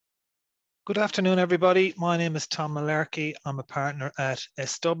Good afternoon, everybody. My name is Tom Malarkey. I'm a partner at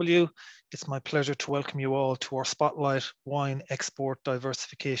SW. It's my pleasure to welcome you all to our Spotlight Wine Export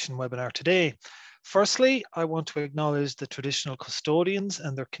Diversification webinar today. Firstly, I want to acknowledge the traditional custodians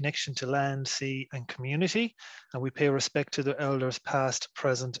and their connection to land, sea, and community, and we pay respect to their elders past,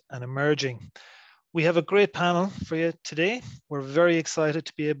 present, and emerging. We have a great panel for you today. We're very excited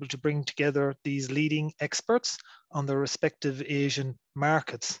to be able to bring together these leading experts on their respective Asian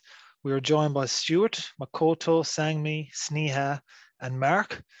markets. We are joined by Stuart, Makoto, Sangmi, Sneha, and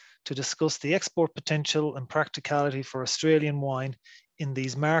Mark to discuss the export potential and practicality for Australian wine in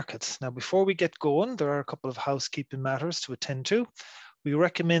these markets. Now, before we get going, there are a couple of housekeeping matters to attend to. We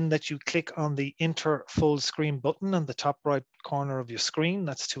recommend that you click on the Enter Full Screen button on the top right corner of your screen.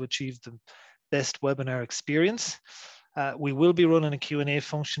 That's to achieve the best webinar experience. We will be running a Q&A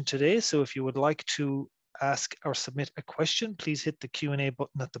function today, so if you would like to ask or submit a question, please hit the Q&A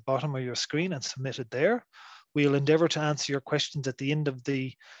button at the bottom of your screen and submit it there. We'll endeavour to answer your questions at the end of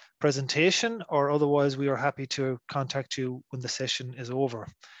the presentation, or otherwise we are happy to contact you when the session is over.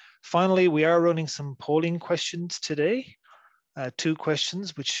 Finally, we are running some polling questions today, 2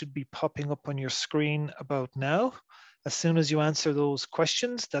 questions which should be popping up on your screen about now. As soon as you answer those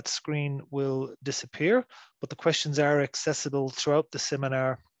questions, that screen will disappear, but the questions are accessible throughout the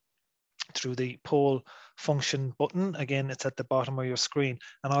seminar through the poll function button. Again, it's at the bottom of your screen,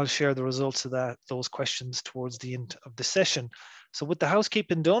 and I'll share the results of those questions towards the end of the session. So with the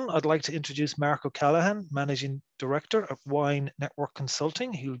housekeeping done, I'd like to introduce Mark O'Callaghan, Managing Director of Wine Network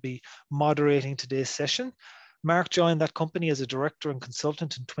Consulting. He'll be moderating today's session. Mark joined that company as a director and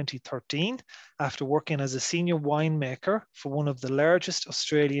consultant in 2013 after working as a senior winemaker for one of the largest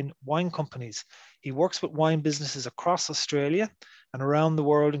Australian wine companies. He works with wine businesses across Australia and around the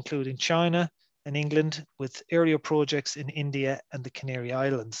world, including China and England, with area projects in India and the Canary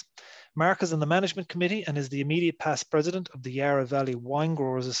Islands. Mark is on the management committee and is the immediate past president of the Yarra Valley Wine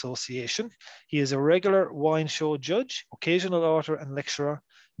Growers Association. He is a regular wine show judge, occasional author and lecturer,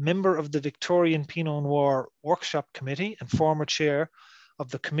 member of the Victorian Pinot Noir Workshop Committee, and former chair of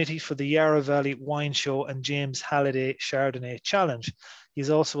the Committee for the Yarra Valley Wine Show and James Halliday Chardonnay Challenge. He's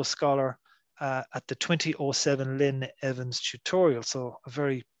also a scholar at the 2007 Lynn Evans tutorial, so a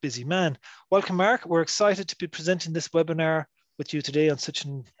very busy man. Welcome, Mark. We're excited to be presenting this webinar with you today on such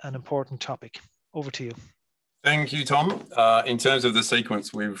an important topic. Over to you. Thank you, Tom. In terms of the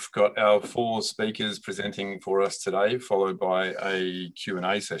sequence, we've got our 4 speakers presenting for us today, followed by a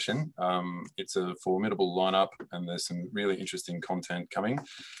Q&A session. It's a formidable lineup and there's some really interesting content coming.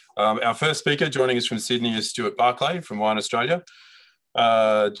 Our first speaker joining us from Sydney is Stuart Barclay from Wine Australia,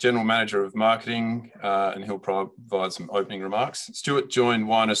 General Manager of Marketing, and he'll provide some opening remarks. Stuart joined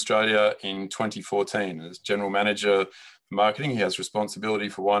Wine Australia in 2014 as General Manager Marketing. He has responsibility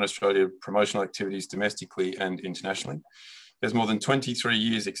for Wine Australia promotional activities domestically and internationally. There's more than 23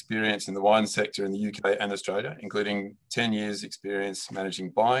 years experience in the wine sector in the UK and Australia, including 10 years experience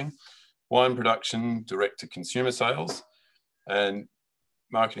managing buying, wine production, direct to consumer sales, and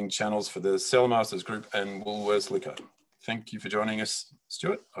marketing channels for the Cellarmasters Group and Woolworths Liquor. Thank you for joining us,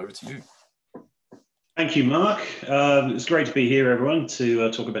 Stuart. Over to you. Thank you, Mark. It's great to be here, everyone,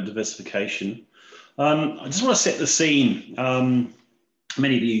 to talk about diversification. I just want to set the scene.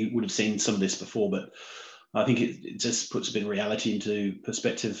 Many of you would have seen some of this before, but I think it just puts a bit of reality into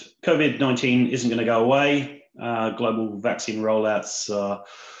perspective. COVID-19 isn't going to go away. Global vaccine rollouts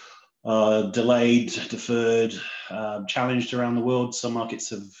are delayed, deferred, challenged around the world. Some markets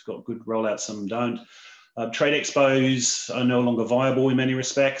have got good rollouts, some don't. Trade expos are no longer viable in many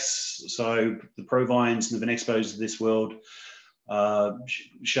respects. So the Provines and the Vinexpos of this world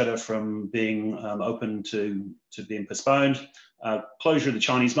shudder from being open to being postponed. Closure of the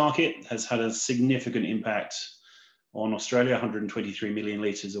Chinese market has had a significant impact on Australia, 123 million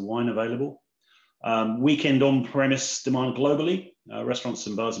litres of wine available. Weekend on-premise demand globally. Restaurants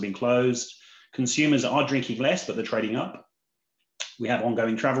and bars have been closed. Consumers are drinking less, but they're trading up. We have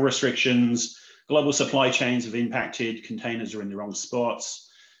ongoing travel restrictions. Global supply chains have impacted. Containers are in the wrong spots.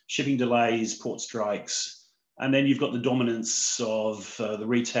 Shipping delays, port strikes. And then you've got the dominance of the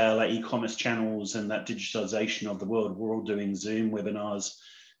retail, e-commerce channels and that digitalization of the world. We're all doing Zoom webinars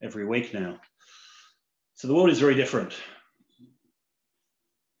every week now. So the world is very different.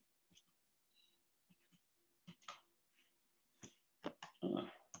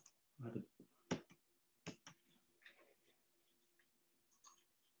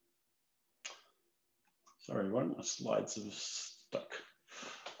 Sorry, everyone, my slides have stuck.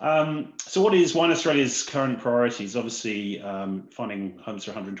 So what is Wine Australia's current priorities? Obviously, finding homes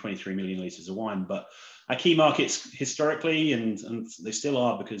for 123 million litres of wine, but Our key markets historically, and they still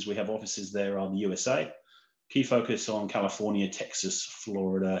are because we have offices there, are the USA. Key focus on California, Texas,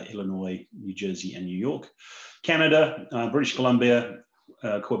 Florida, Illinois, New Jersey, and New York. Canada, British Columbia,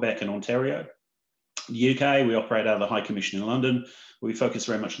 Quebec, and Ontario. The UK, we operate out of the High Commission in London, where we focus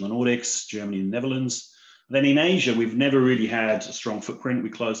very much on the Nordics, Germany, and the Netherlands. Then in Asia, we've never really had a strong footprint. We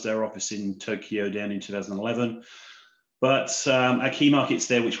closed our office in Tokyo down in 2011. But our key markets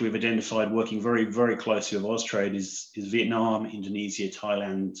there, which we've identified working very, very closely with Austrade, is Vietnam, Indonesia,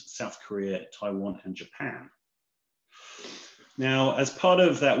 Thailand, South Korea, Taiwan, and Japan. Now, as part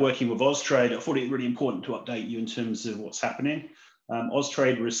of that working with Austrade, I thought it really important to update you in terms of what's happening.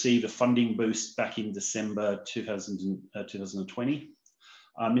 Austrade received a funding boost back in December 2020.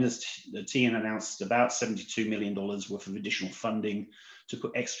 Minister Tian announced about $72 million worth of additional funding to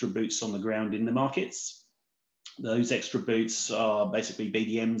put extra boots on the ground in the markets. Those extra boots are basically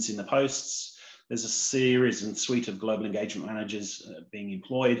BDMs in the posts. There's a series and suite of global engagement managers being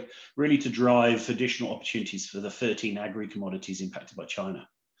employed, really to drive additional opportunities for the 13 agri-commodities impacted by China.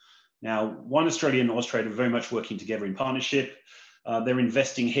 Now, Wine Australia and Austrade are very much working together in partnership. They're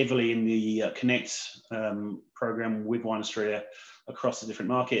investing heavily in the Connect program with Wine Australia across the different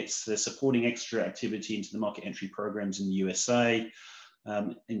markets. They're supporting extra activity into the market entry programs in the USA.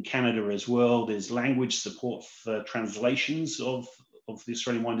 In Canada as well, there's language support for translations of the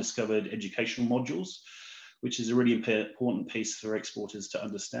Australian Wine Discovered educational modules, which is a really important piece for exporters to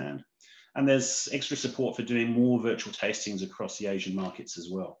understand. And there's extra support for doing more virtual tastings across the Asian markets as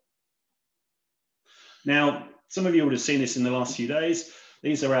well. Now, some of you would have seen this in the last few days.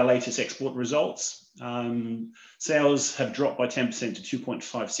 These are our latest export results. Sales have dropped by 10% to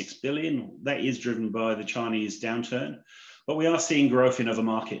 2.56 billion. That is driven by the Chinese downturn. But we are seeing growth in other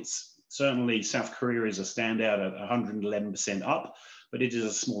markets. Certainly, South Korea is a standout at 111% up, but it is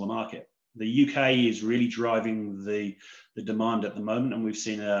a smaller market. The UK is really driving the demand at the moment, and we've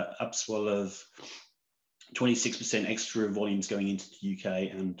seen an upswell of 26% extra volumes going into the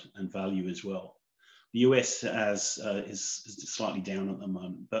UK and value as well. The US is slightly down at the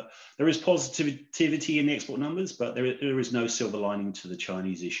moment, but there is positivity in the export numbers, but there is no silver lining to the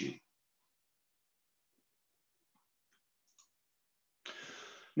Chinese issue.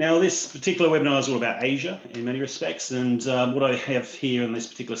 Now, this particular webinar is all about Asia in many respects, and what I have here on this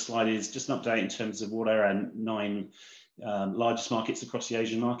particular slide is just an update in terms of what are our 9 largest markets across the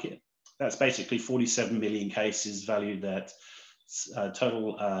Asian market. That's basically 47 million cases valued at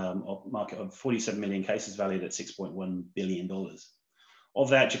total market of 47 million cases valued at $6.1 billion. Of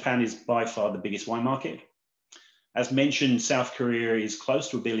that, Japan is by far the biggest wine market. As mentioned, South Korea is close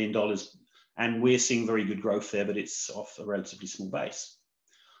to $1 billion, and we're seeing very good growth there, but it's off a relatively small base.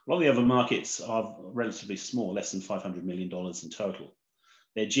 A lot of the other markets are relatively small, less than $500 million in total.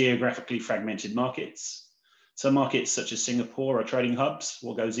 They're geographically fragmented markets. Some markets, such as Singapore, are trading hubs.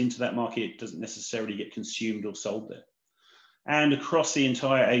 What goes into that market doesn't necessarily get consumed or sold there. And across the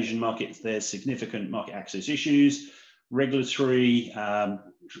entire Asian market, there's significant market access issues, regulatory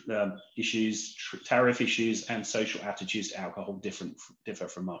issues, tariff issues, and social attitudes to alcohol differ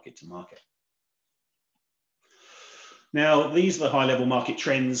from market to market. Now, these are the high-level market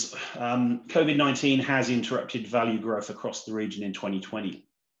trends. COVID-19 has interrupted value growth across the region in 2020.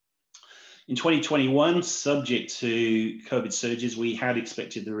 In 2021, subject to COVID surges, we had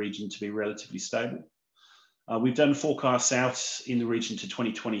expected the region to be relatively stable. We've done forecasts out in the region to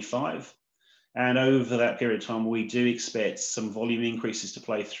 2025. And over that period of time, we do expect some volume increases to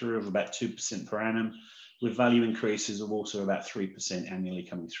play through of about 2% per annum, with value increases of also about 3% annually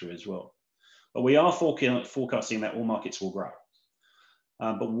coming through as well. But we are forecasting that all markets will grow.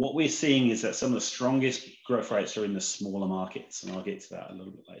 But what we're seeing is that some of the strongest growth rates are in the smaller markets, and I'll get to that a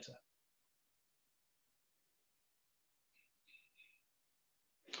little bit later.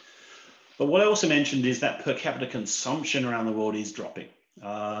 But what I also mentioned is that per capita consumption around the world is dropping.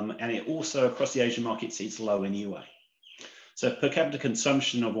 And it also, across the Asian markets, it's low anyway. So per capita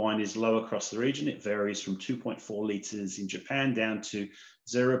consumption of wine is low across the region. It varies from 2.4 litres in Japan down to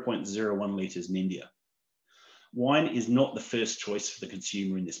 0.01 litres in India. Wine is not the first choice for the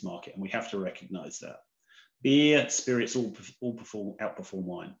consumer in this market, and we have to recognise that. Beer, spirits all outperform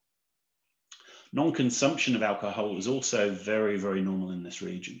wine. Non-consumption of alcohol is also very, very normal in this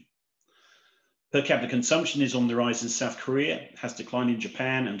region. Per capita consumption is on the rise in South Korea, has declined in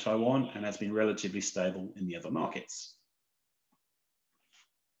Japan and Taiwan, and has been relatively stable in the other markets.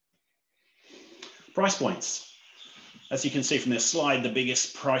 Price points. As you can see from this slide, the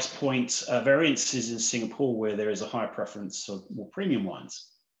biggest price point variance is in Singapore, where there is a higher preference of more premium wines.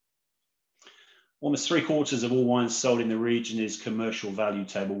 Almost 3/4 of all wines sold in the region is commercial value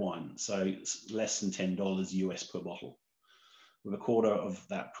table wine, so it's less than $10 US per bottle, with 1/4 of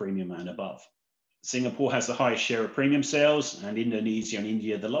that premium and above. Singapore has the highest share of premium sales, and Indonesia and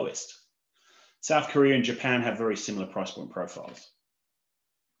India the lowest. South Korea and Japan have very similar price point profiles.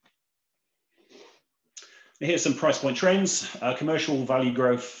 Here's some price point trends. Commercial value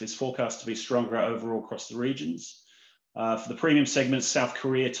growth is forecast to be stronger overall across the regions. For the premium segments, South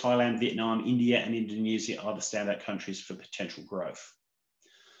Korea, Thailand, Vietnam, India, and Indonesia are the standout countries for potential growth.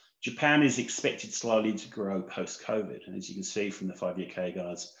 Japan is expected slowly to grow post-COVID. And as you can see from the 5-year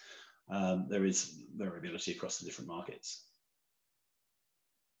CAGRs, there is variability across the different markets.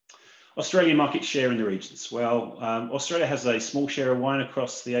 Australian market share in the regions. Well, Australia has a small share of wine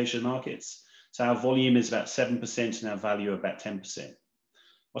across the Asian markets. So our volume is about 7% and our value about 10%.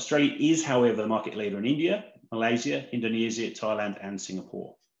 Australia is, however, the market leader in India, Malaysia, Indonesia, Thailand, and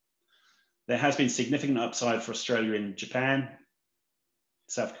Singapore. There has been significant upside for Australia in Japan,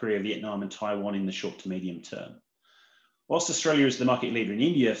 South Korea, Vietnam, and Taiwan in the short to medium term. Whilst Australia is the market leader in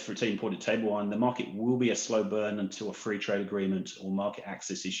India for imported table wine, the market will be a slow burn until a free trade agreement or market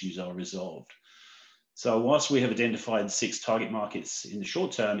access issues are resolved. So whilst we have identified 6 target markets in the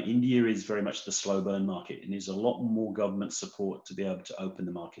short term, India is very much the slow burn market and there's a lot more government support to be able to open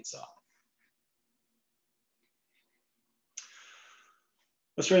the markets up.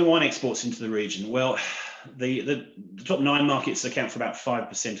 Australian wine exports into the region. Well, the top 9 markets account for about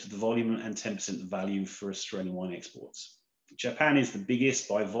 5% of the volume and 10% of the value for Australian wine exports. Japan is the biggest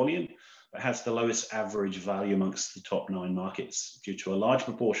by volume, but has the lowest average value amongst the top 9 markets due to a large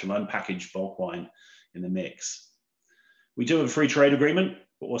proportion of unpackaged bulk wine in the mix. We do have a free trade agreement,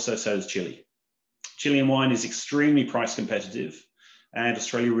 but also so does Chile. Chilean wine is extremely price competitive and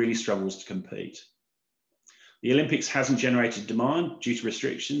Australia really struggles to compete. The Olympics hasn't generated demand due to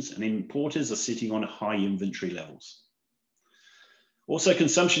restrictions and importers are sitting on high inventory levels. Also,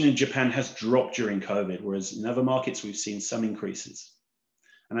 consumption in Japan has dropped during COVID, whereas in other markets we've seen some increases.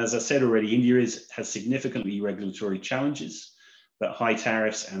 And as I said already, India has significantly regulatory challenges, but high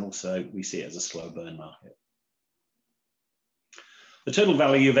tariffs, and also we see it as a slow burn market. The total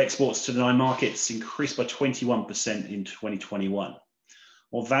value of exports to the 9 markets increased by 21% in 2021.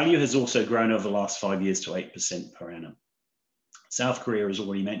 While value has also grown over the last 5 years to 8% per annum. South Korea, as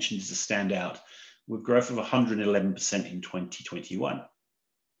already mentioned, is a standout with growth of 111% in 2021.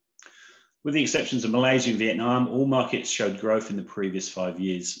 With the exceptions of Malaysia and Vietnam, all markets showed growth in the previous 5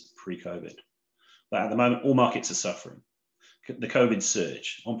 years pre-COVID. But at the moment, all markets are suffering. The COVID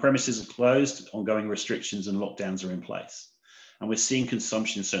surge. On-premises are closed, ongoing restrictions and lockdowns are in place. And we're seeing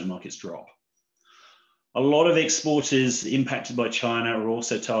consumption in certain markets drop. A lot of exporters impacted by China are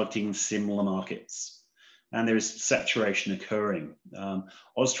also targeting similar markets. And there is saturation occurring.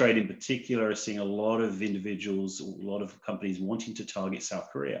 Austrade in particular are seeing a lot of individuals, a lot of companies wanting to target South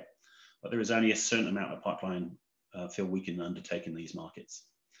Korea. But there is only a certain amount of pipeline fill we can undertake in these markets.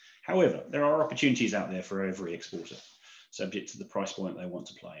 However, there are opportunities out there for every exporter, subject to the price point they want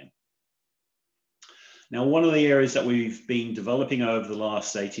to play in. Now, one of the areas that we've been developing over the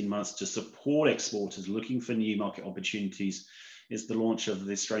last 18 months to support exporters looking for new market opportunities is the launch of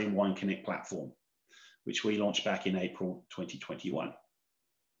the Australian Wine Connect platform, which we launched back in April 2021.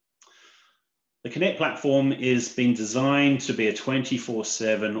 The Connect platform is being designed to be a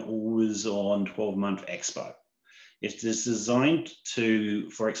 24/7, always-on, 12-month expo. It is designed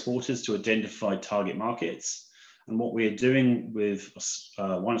for exporters to identify target markets. And what we are doing with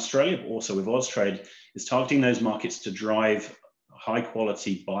Wine Australia, but also with Austrade, is targeting those markets to drive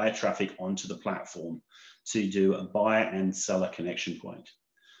high-quality buyer traffic onto the platform to do a buyer and seller connection point.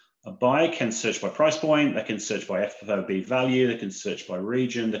 A buyer can search by price point, they can search by FOB value, they can search by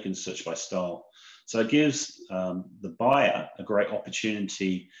region, they can search by style. So it gives the buyer a great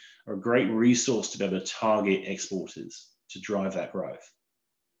opportunity or a great resource to be able to target exporters to drive that growth.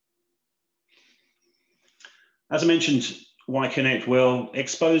 As I mentioned, why Connect? Well,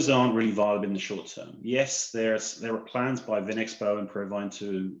 expos aren't really viable in the short term. Yes, there are plans by Vinexpo and Provine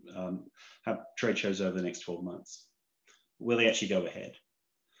to have trade shows over the next 12 months. Will they actually go ahead?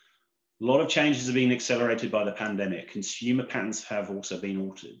 A lot of changes have been accelerated by the pandemic. Consumer patterns have also been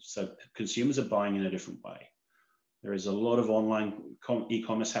altered. So consumers are buying in a different way. There is a lot of online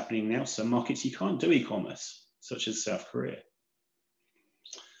e-commerce happening now. Some markets you can't do e-commerce, such as South Korea.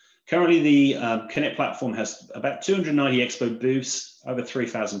 Currently, the Connect platform has about 290 expo booths, over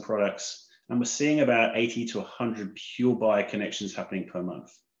 3,000 products, and we're seeing about 80 to 100 pure buyer connections happening per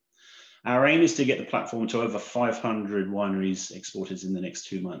month. Our aim is to get the platform to over 500 wineries exporters in the next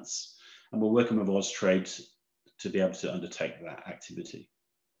 2 months, and we're working with Austrade to be able to undertake that activity.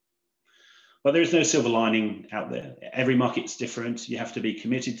 But there is no silver lining out there. Every market's different. You have to be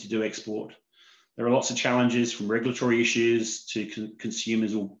committed to do export. There are lots of challenges, from regulatory issues to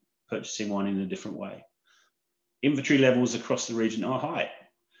consumers all purchasing wine in a different way. Inventory levels across the region are high.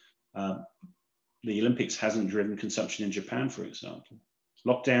 The Olympics hasn't driven consumption in Japan, for example.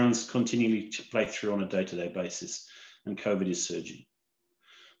 Lockdowns continually play through on a day-to-day basis, and COVID is surging.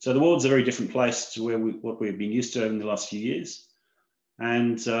 So the world's a very different place to what we've been used to in the last few years.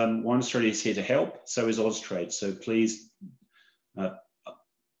 And Wine Australia is here to help. So is Austrade. So please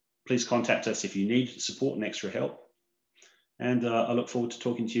contact us if you need support and extra help. And I look forward to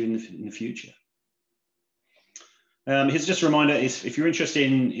talking to you in the future. Here's just a reminder, if you're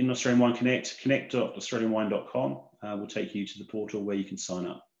interested in Australian Wine Connect, connect.australianwine.com will take you to the portal where you can sign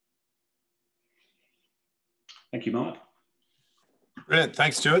up. Thank you, Mark. Brilliant.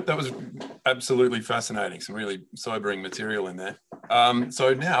 Thanks, Stuart. That was absolutely fascinating. Some really sobering material in there.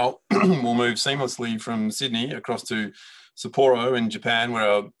 So now we'll move seamlessly from Sydney across to Sapporo in Japan, where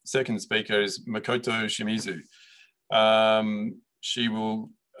our second speaker is Makoto Shimizu.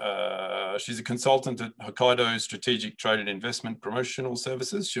 She's a consultant at Hokkaido Strategic Trade and Investment Promotional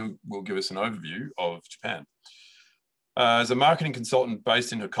Services. She will give us an overview of Japan. As a marketing consultant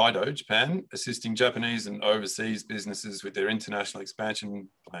based in Hokkaido, Japan, assisting Japanese and overseas businesses with their international expansion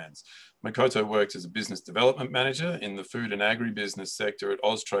plans, Makoto worked as a business development manager in the food and agribusiness sector at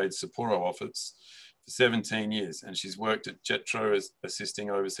Austrade's Sapporo office for 17 years, and she's worked at Jetro as assisting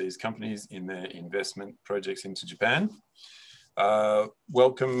overseas companies in their investment projects into Japan.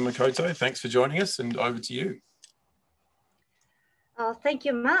 Welcome, Makoto. Thanks for joining us, and over to you. Thank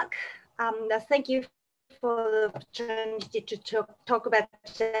you, Mark. Thank you for the opportunity to talk about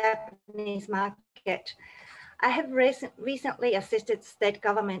the Japanese market. I have recently assisted state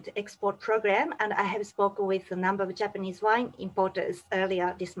government export program, and I have spoken with a number of Japanese wine importers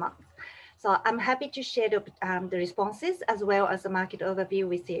earlier this month. So I'm happy to share the responses as well as the market overview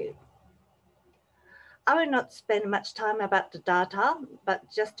with you. I will not spend much time about the data, but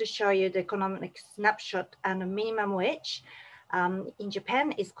just to show you the economic snapshot, and the minimum wage in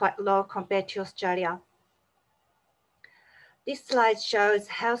Japan is quite low compared to Australia. This slide shows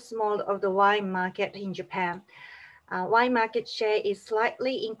how small of the wine market in Japan. Wine market share is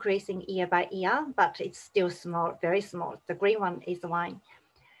slightly increasing year by year, but it's still small, very small. The green one is the wine.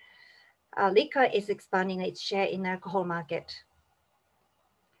 Liquor is expanding its share in the alcohol market.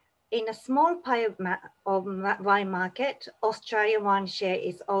 In a small pie of wine market, Australian wine share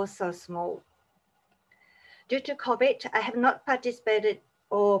is also small. Due to COVID, I have not participated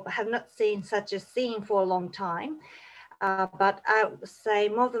or have not seen such a scene for a long time. But I would say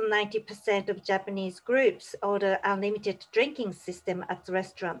more than 90% of Japanese groups order unlimited drinking system at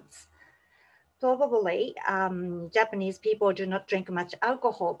restaurants. Probably Japanese people do not drink much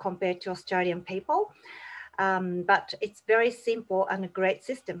alcohol compared to Australian people, but it's very simple and a great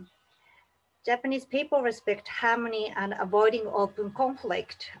system. Japanese people respect harmony and avoiding open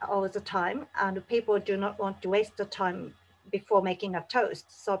conflict all the time, and people do not want to waste the time before making a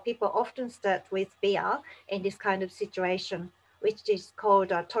toast. So people often start with beer in this kind of situation, which is called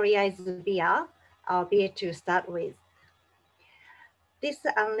toriaizu beer, or beer to start with. This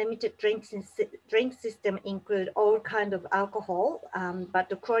unlimited drink system includes all kinds of alcohol, but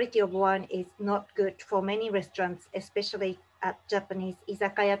the quality of wine is not good for many restaurants, especially at Japanese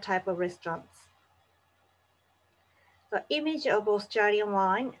izakaya type of restaurants. The image of Australian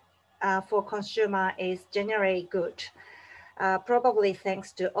wine for consumer is generally good. Probably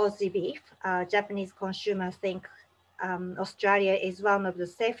thanks to Aussie beef, Japanese consumers think Australia is one of the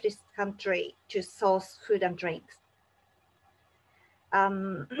safest countries to source food and drinks.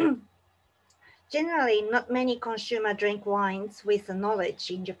 Generally, not many consumers drink wines with knowledge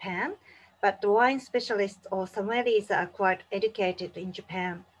in Japan, but the wine specialists or sommeliers are quite educated in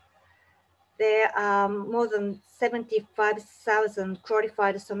Japan. There are more than 75,000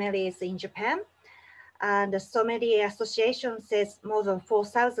 qualified sommeliers in Japan, and the Sommelier Association says more than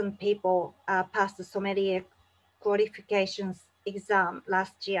 4,000 people passed the sommelier qualifications exam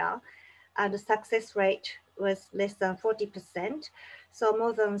last year, and the success rate was less than 40%. So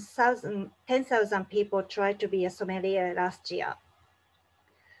more than 10,000 people tried to be a sommelier last year.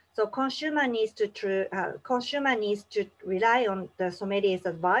 So consumer needs to rely on the sommelier's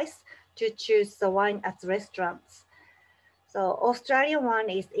advice to choose the wine at restaurants. So Australian wine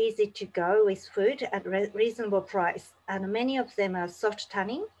is easy to go with food at reasonable price, and many of them are soft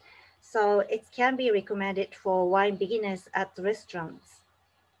tannin, so it can be recommended for wine beginners at restaurants.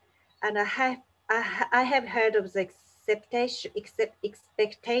 And I have heard of the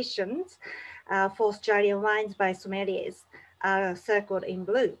expectations for Australian wines by sommeliers are circled in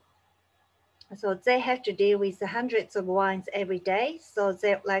blue. So they have to deal with hundreds of wines every day. So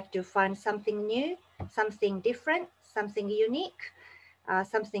they like to find something new, something different, something unique,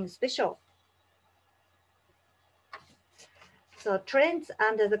 something special. So trends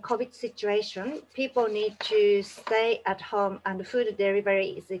under the COVID situation, people need to stay at home and food delivery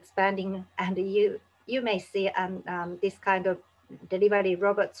is expanding. And you may see this kind of delivery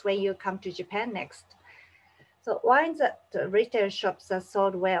robots when you come to Japan next. So wines at retail shops are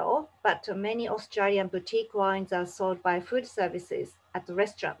sold well, but many Australian boutique wines are sold by food services at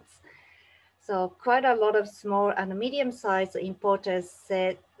restaurants. So quite a lot of small and medium-sized importers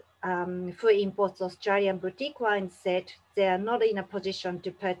said, food imports Australian boutique wines said they are not in a position to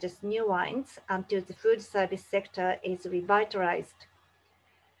purchase new wines until the food service sector is revitalized.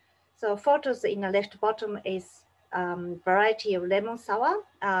 So photos in the left bottom is variety of lemon sour,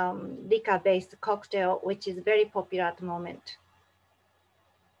 liquor-based cocktail, which is very popular at the moment.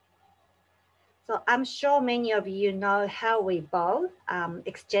 So I'm sure many of you know how we bow,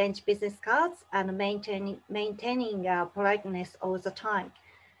 exchange business cards, and maintaining politeness all the time.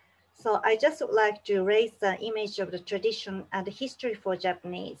 So I just would like to raise the image of the tradition and the history for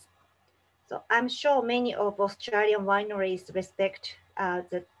Japanese. So I'm sure many of Australian wineries respect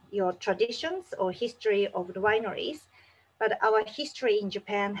your traditions or history of the wineries, but our history in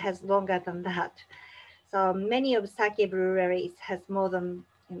Japan has longer than that. So many of sake breweries has more than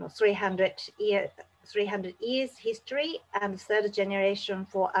 300 years history, and third generation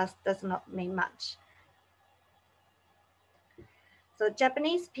for us does not mean much. So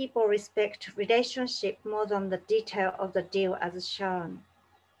Japanese people respect relationship more than the detail of the deal as shown.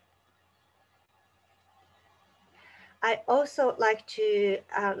 I also like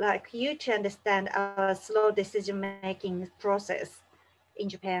you to understand our slow decision-making process in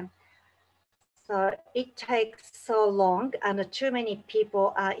Japan. So it takes so long and too many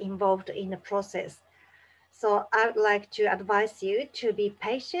people are involved in the process. So I'd like to advise you to be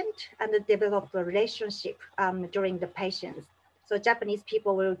patient and develop a relationship during the patience. So Japanese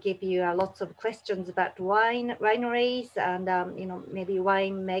people will give you lots of questions about wineries and maybe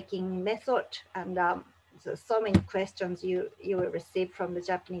wine making method, and so many questions you will receive from the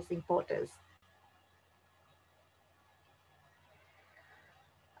Japanese importers.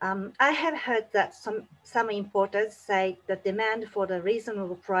 I have heard that some importers say the demand for the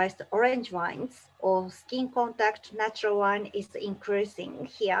reasonable priced orange wines or skin contact natural wine is increasing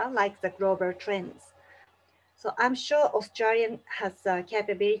here, like the global trends. So I'm sure Australian has the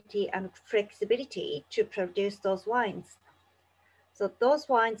capability and flexibility to produce those wines. So those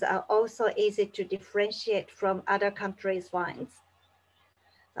wines are also easy to differentiate from other countries' wines.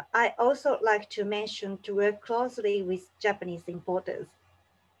 I also like to mention to work closely with Japanese importers.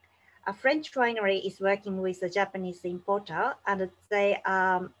 A French winery is working with a Japanese importer, and they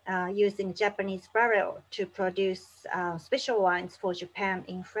are using Japanese barrel to produce special wines for Japan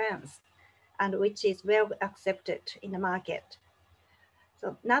in France, and which is well accepted in the market.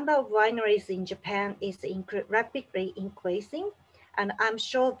 So number of wineries in Japan is rapidly increasing, and I'm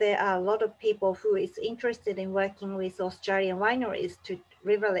sure there are a lot of people who is interested in working with Australian wineries to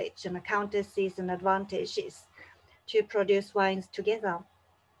leverage and counter season advantages to produce wines together.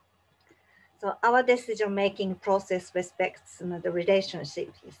 So our decision-making process respects the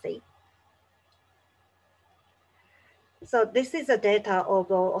relationship, you see. So this is the data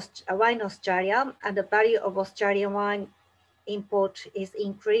of Wine Australia, and the value of Australian wine import is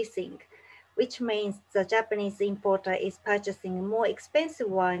increasing, which means the Japanese importer is purchasing more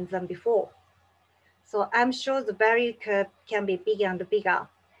expensive wine than before. So I'm sure the value curve can be bigger and bigger.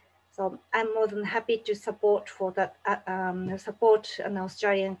 So I'm more than happy to support for that, support an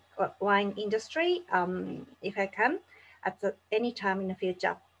Australian wine industry if I can at any time in the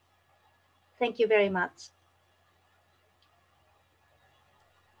future. Thank you very much.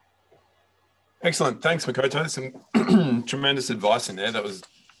 Excellent. Thanks, Makoto. Some tremendous advice in there. That was,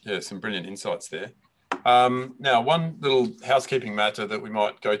 yeah, some brilliant insights there. Now, one little housekeeping matter that we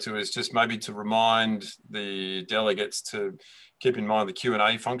might go to is just maybe to remind the delegates to keep in mind the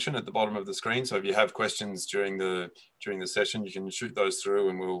Q&A function at the bottom of the screen. So if you have questions during the session, you can shoot those through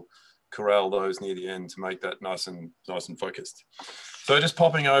and we'll corral those near the end to make that nice and focused. So just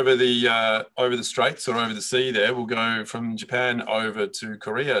popping over the straits or over the sea there, we'll go from Japan over to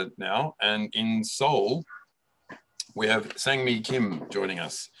Korea now. And in Seoul, we have Sang-mi Kim joining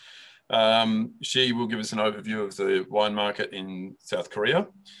us. She will give us an overview of the wine market in South Korea.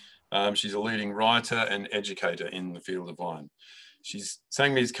 She's a leading writer and educator in the field of wine.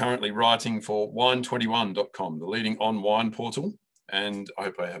 Sang-mi is currently writing for wine21.com, the leading on wine portal. And I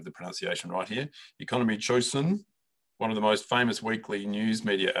hope I have the pronunciation right here, Economy Chosun one of the most famous weekly news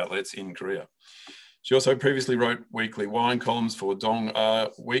media outlets in Korea. She also previously wrote weekly wine columns for Dong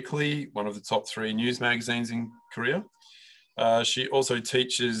Weekly, one of the top 3 news magazines in Korea. She also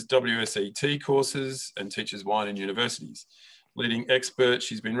teaches WSET courses and teaches wine in universities. Leading expert,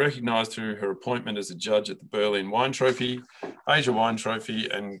 she's been recognised through her appointment as a judge at the Berlin Wine Trophy, Asia Wine Trophy,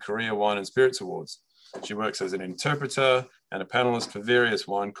 and Korea Wine and Spirits Awards. She works as an interpreter and a panelist for various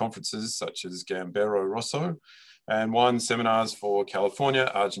wine conferences such as Gambero Rosso and wine seminars for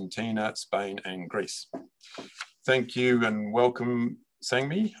California, Argentina, Spain, and Greece. Thank you and welcome,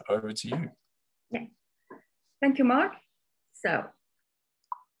 Sangmi. Over to you. Yeah. Thank you, Mark. So,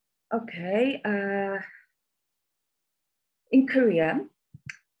 okay. In Korea,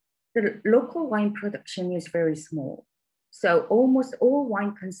 the local wine production is very small. So almost all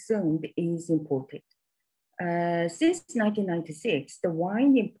wine consumed is imported. Since 1996, the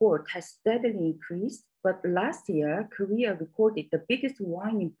wine import has steadily increased, but last year, Korea recorded the biggest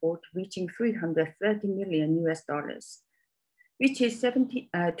wine import reaching $330 million, which is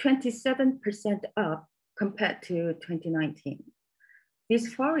 27% up compared to 2019.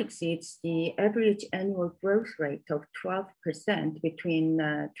 This far exceeds the average annual growth rate of 12% between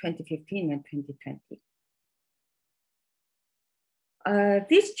 2015 and 2020.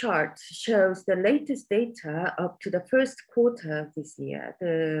 This chart shows the latest data up to the first quarter of this year.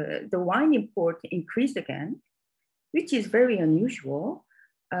 The wine import increased again, which is very unusual.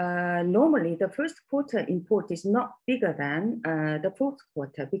 Normally, the first quarter import is not bigger than the fourth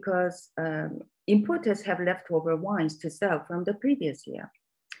quarter because importers have leftover wines to sell from the previous year.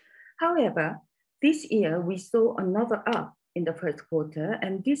 However, this year we saw another up in the first quarter,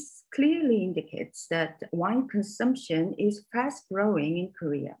 and this clearly indicates that wine consumption is fast growing in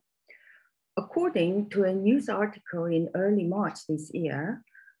Korea. According to a news article in early March this year,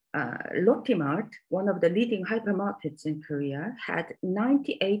 Lotte Mart, one of the leading hypermarkets in Korea, had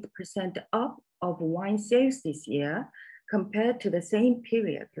 98% up of wine sales this year compared to the same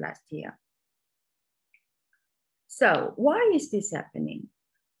period last year. So why is this happening?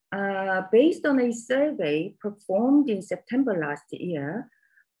 Based on a survey performed in September last year,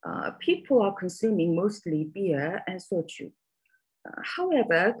 people are consuming mostly beer and soju.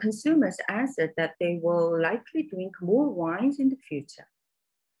 However, consumers answered that they will likely drink more wines in the future.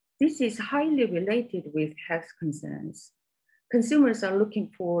 This is highly related with health concerns. Consumers are looking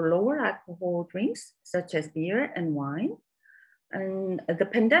for lower alcohol drinks, such as beer and wine. And the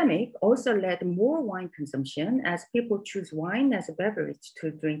pandemic also led more wine consumption as people choose wine as a beverage to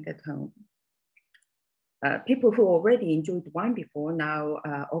drink at home. People who already enjoyed wine before now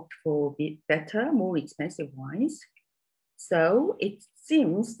opt for better, more expensive wines. So it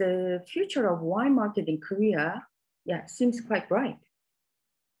seems the future of wine market in Korea, seems quite bright.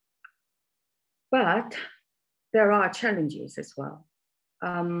 But there are challenges as well.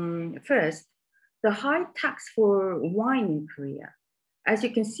 First, the high tax for wine in Korea. As you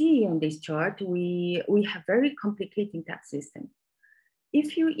can see on this chart, we have very complicated tax system.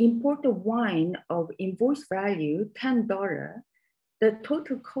 If you import a wine of invoice value $10, the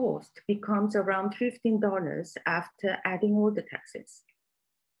total cost becomes around $15 after adding all the taxes.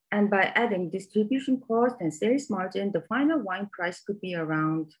 And by adding distribution cost and sales margin, the final wine price could be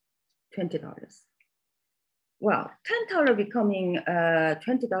around $20. Well, $10 becoming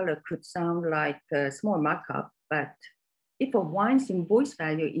 $20 could sound like a small markup, but if a wine's invoice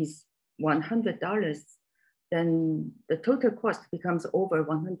value is $100, then the total cost becomes over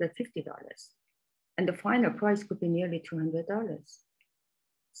 $150. And the final price could be nearly $200.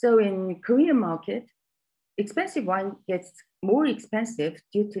 So in Korean market, expensive wine gets more expensive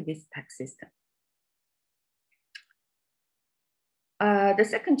due to this tax system. The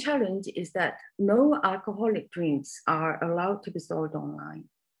second challenge is that no alcoholic drinks are allowed to be sold online.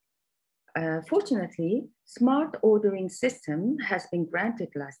 Fortunately, smart ordering system has been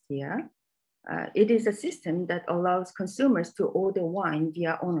granted last year. It is a system that allows consumers to order wine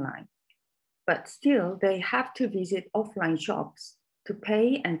via online, but still they have to visit offline shops to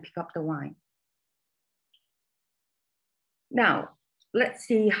pay and pick up the wine. Now, let's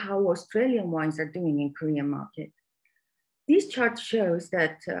see how Australian wines are doing in Korean market. This chart shows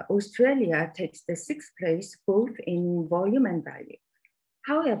that Australia takes the 6th place both in volume and value.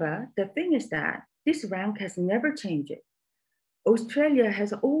 However, the thing is that this rank has never changed. Australia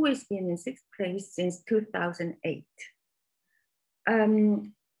has always been in 6th place since 2008.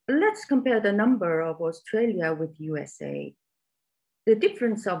 Let's compare the number of Australia with USA. The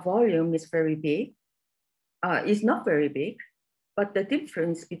difference of volume is very big, is not very big, but the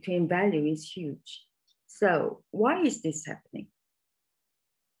difference between value is huge. So why is this happening?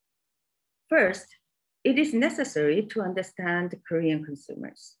 First, it is necessary to understand Korean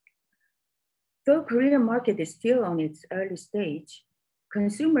consumers. Though Korean market is still on its early stage,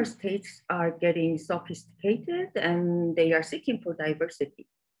 consumers' tastes are getting sophisticated and they are seeking for diversity.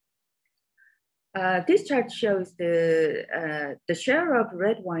 This chart shows the share of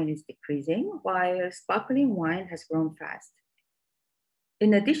red wine is decreasing while sparkling wine has grown fast.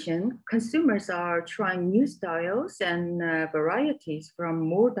 In addition, consumers are trying new styles and varieties from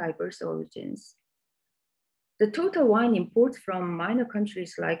more diverse origins. The total wine imports from minor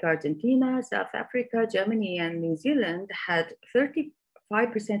countries like Argentina, South Africa, Germany, and New Zealand had 35%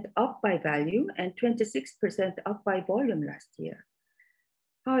 up by value and 26% up by volume last year.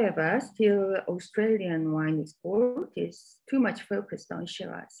 However, still Australian wine export is too much focused on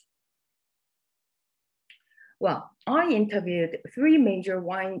Shiraz. Well, I interviewed 3 major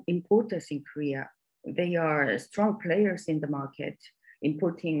wine importers in Korea. They are strong players in the market,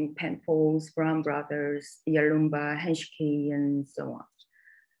 importing Penfolds, Brown Brothers, Yalumba, Henschke, and so on.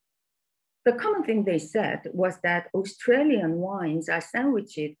 The common thing they said was that Australian wines are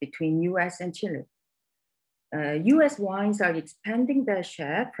sandwiched between US and Chile. US wines are expanding their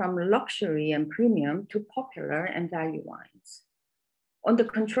share from luxury and premium to popular and value wines. On the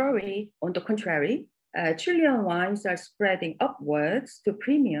contrary, Chilean wines are spreading upwards to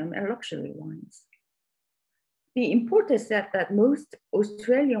premium and luxury wines. The importer said that most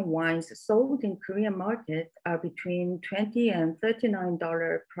Australian wines sold in Korean market are between $20 and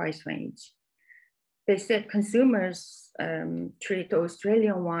 $39 price range. They said consumers treat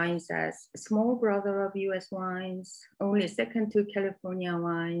Australian wines as a small brother of US wines, only second to California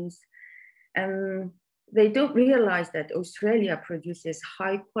wines, and they don't realize that Australia produces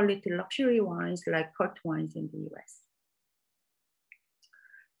high quality luxury wines like Curt wines in the US.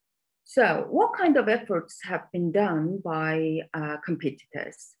 So what kind of efforts have been done by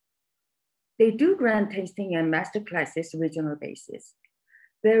competitors? They do grand tasting and master classes regional basis.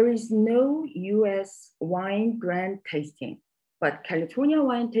 There is no US wine grand tasting, but California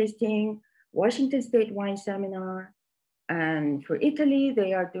wine tasting, Washington State wine seminar, and for Italy,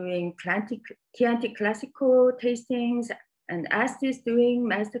 they are doing Chianti Classico tastings, and Asti is doing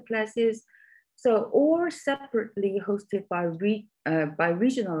master classes. So, or separately hosted by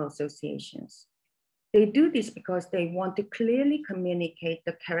regional associations. They do this because they want to clearly communicate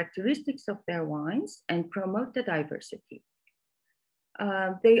the characteristics of their wines and promote the diversity.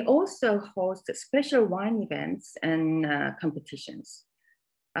 They also host special wine events and competitions.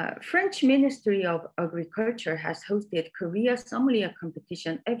 French Ministry of Agriculture has hosted Korea Sommelier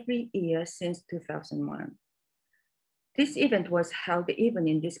competition every year since 2001. This event was held even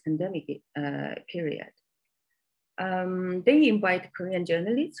in this pandemic period. They invite Korean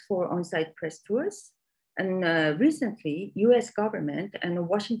journalists for on-site press tours. And recently, US government and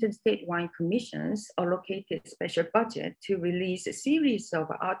Washington State Wine Commissions allocated special budget to release a series of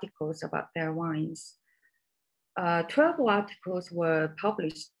articles about their wines. 12 articles were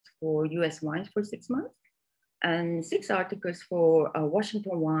published for US wines for 6 months, and 6 articles for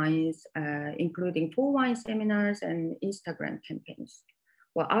Washington wines, including 4 wine seminars and Instagram campaigns.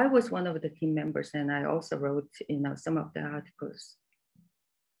 Well, I was one of the team members, and I also wrote, some of the articles.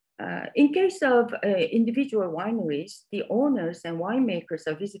 In case of individual wineries, the owners and winemakers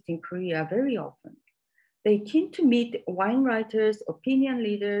are visiting Korea very often. They tend to meet wine writers, opinion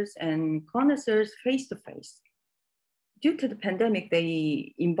leaders, and connoisseurs face to face. Due to the pandemic,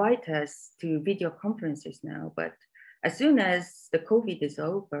 they invite us to video conferences now, but as soon as the COVID is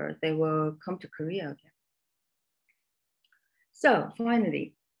over, they will come to Korea again. So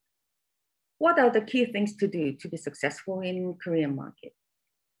finally, what are the key things to do to be successful in Korean market?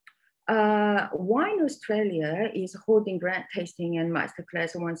 Wine Australia is holding grand tasting and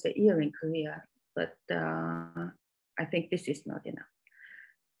masterclass once a year in Korea, but I think this is not enough.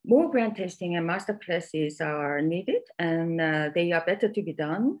 More grand tasting and masterclasses are needed, and they are better to be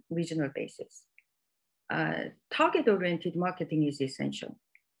done regional basis. Target-oriented marketing is essential.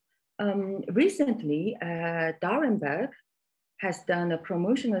 Recently, Darenberg has done a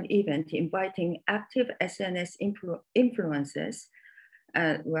promotional event inviting active SNS influencers.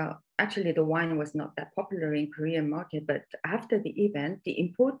 Well, actually, the wine was not that popular in Korean market, but after the event, the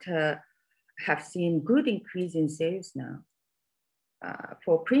importer have seen good increase in sales now.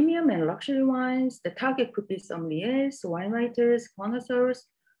 For premium and luxury wines, the target could be sommeliers, wine writers, connoisseurs,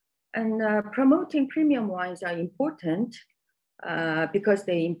 and promoting premium wines are important because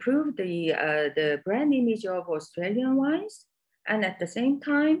they improve the brand image of Australian wines, and at the same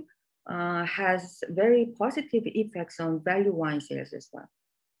time has very positive effects on value wine sales as well.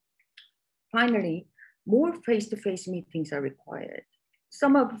 Finally, more face-to-face meetings are required.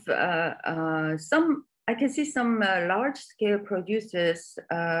 Some I can see some large-scale producers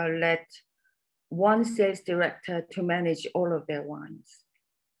let one sales director to manage all of their wines.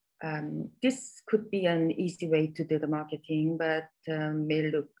 This could be an easy way to do the marketing, but may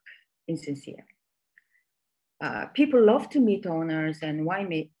look insincere. People love to meet owners and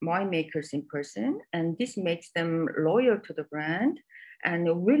winemakers in person, and this makes them loyal to the brand and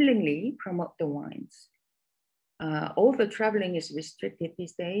willingly promote the wines. Although traveling is restricted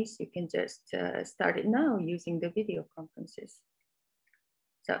these days, you can just start it now using the video conferences.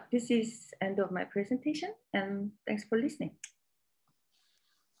 So this is end of my presentation, and thanks for listening.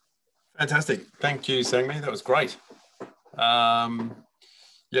 Fantastic. Thank you, Sangmi. That was great.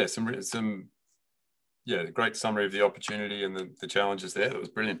 Yeah, great summary of the opportunity and the challenges there. That was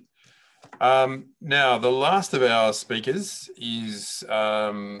brilliant. Now, the last of our speakers is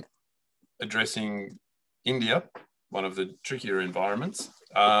addressing India, one of the trickier environments,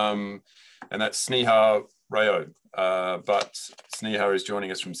 and that's Sneha Rayo. But Sneha is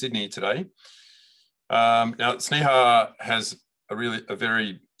joining us from Sydney today. Now, Sneha has a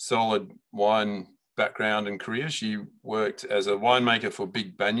very solid wine background and career. She worked as a winemaker for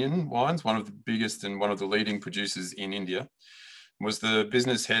Big Banyan Wines, one of the biggest and one of the leading producers in India. Was the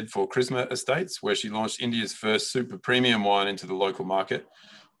business head for Chrisma Estates, where she launched India's first super premium wine into the local market,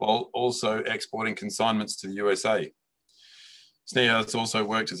 while also exporting consignments to the USA. Sneha has also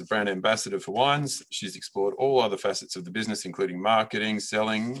worked as a brand ambassador for wines. She's explored all other facets of the business, including marketing,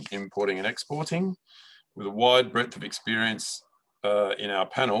 selling, importing, and exporting. With a wide breadth of experience in our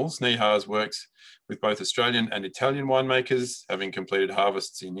panel, Sneha has worked with both Australian and Italian winemakers, having completed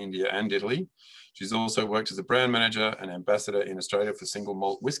harvests in India and Italy. She's also worked as a brand manager and ambassador in Australia for single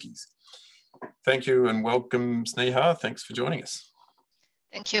malt whiskies. Thank you and welcome, Sneha. Thanks for joining us.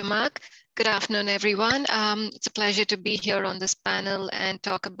 Thank you, Mark. Good afternoon, everyone. It's a pleasure to be here on this panel and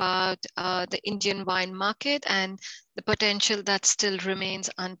talk about the Indian wine market and the potential that still remains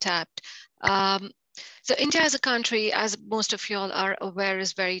untapped. So India as a country, as most of you all are aware,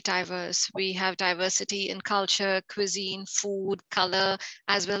 is very diverse. We have diversity in culture, cuisine, food, color,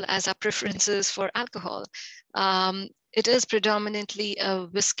 as well as our preferences for alcohol. It is predominantly a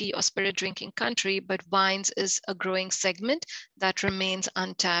whiskey or spirit drinking country, but wines is a growing segment that remains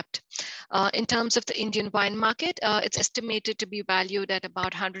untapped. In terms of the Indian wine market, it's estimated to be valued at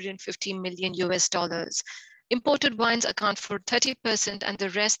about $150 million US. Imported wines account for 30% and the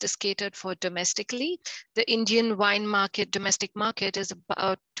rest is catered for domestically. The Indian wine market, domestic market, is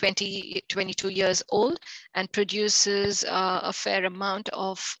about 22 years old and produces a fair amount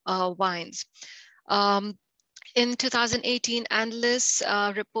of wines. In 2018, analysts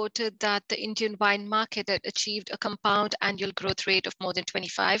reported that the Indian wine market had achieved a compound annual growth rate of more than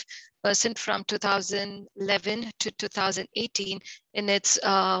 25% from 2011 to 2018 in its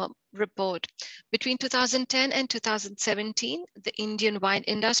report. Between 2010 and 2017, the Indian wine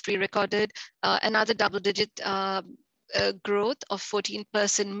industry recorded another double-digit growth of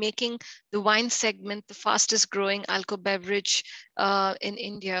 14%, making the wine segment the fastest growing alcohol beverage in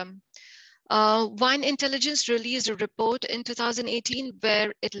India. Wine Intelligence released a report in 2018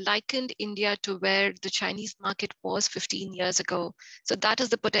 where it likened India to where the Chinese market was 15 years ago. So that is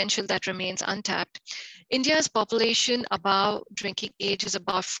the potential that remains untapped. India's population above drinking age is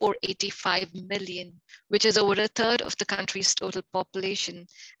about 485 million, which is over a third of the country's total population.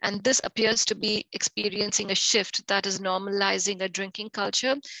 And this appears to be experiencing a shift that is normalizing a drinking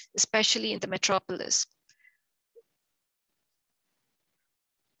culture, especially in the metropolis.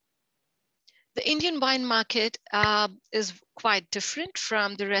 The Indian wine market is quite different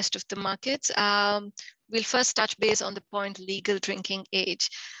from the rest of the markets. We'll first touch base on the point legal drinking age.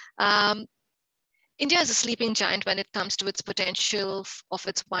 India is a sleeping giant when it comes to its potential of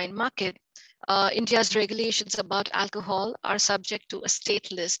its wine market. India's regulations about alcohol are subject to a state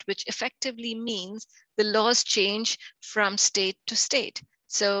list, which effectively means the laws change from state to state.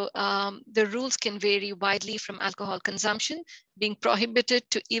 So the rules can vary widely from alcohol consumption being prohibited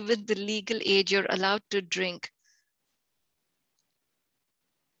to even the legal age you're allowed to drink.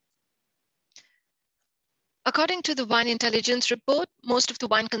 According to the Wine Intelligence report, most of the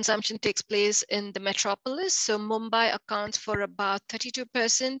wine consumption takes place in the metropolis. So Mumbai accounts for about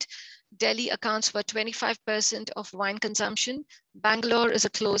 32%. Delhi accounts for 25% of wine consumption. Bangalore is a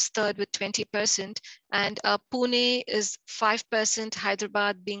close third with 20%. And Pune is 5%,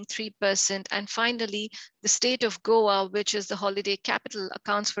 Hyderabad being 3%. And finally, the state of Goa, which is the holiday capital,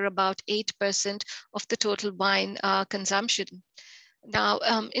 accounts for about 8% of the total wine consumption. Now,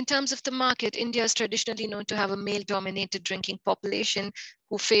 in terms of the market, India is traditionally known to have a male-dominated drinking population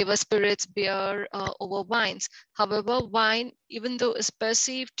who favor spirits, beer over wines. However, wine, even though is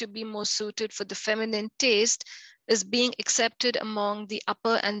perceived to be more suited for the feminine taste, is being accepted among the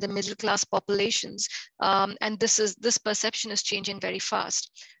upper and the middle class populations. And this perception is changing very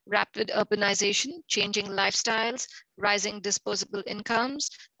fast. Rapid urbanization, changing lifestyles, rising disposable incomes,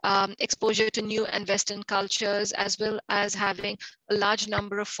 exposure to new and Western cultures, as well as having a large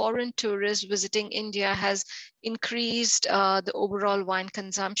number of foreign tourists visiting India has increased the overall wine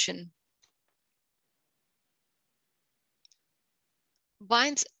consumption.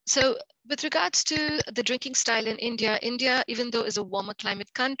 Wines, so with regards to the drinking style in India, even though is a warmer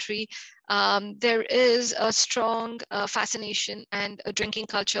climate country, there is a strong fascination and a drinking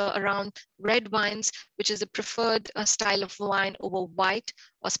culture around red wines, which is a preferred style of wine over white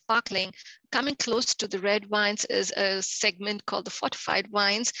or sparkling. Coming close to the red wines is a segment called the fortified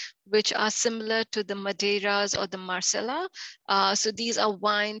wines, which are similar to the Madeiras or the Marcella. So these are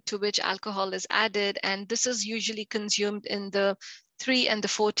wine to which alcohol is added, and this is usually consumed in the 3 and the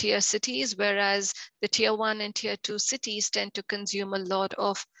 4 tier cities, whereas the tier 1 and tier 2 cities tend to consume a lot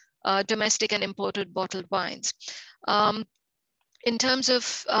of domestic and imported bottled wines. In terms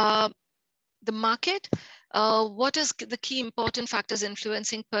of the market, what is the key important factors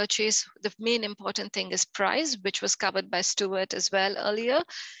influencing purchase? The main important thing is price, which was covered by Stuart as well earlier.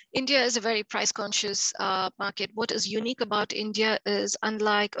 India is a very price conscious market. What is unique about India is,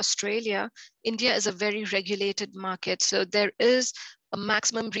 unlike Australia, India is a very regulated market. So there is a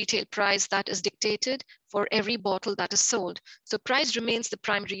maximum retail price that is dictated for every bottle that is sold. So price remains the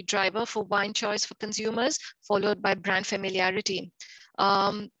primary driver for wine choice for consumers, followed by brand familiarity.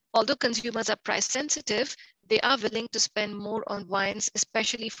 Although consumers are price sensitive, they are willing to spend more on wines,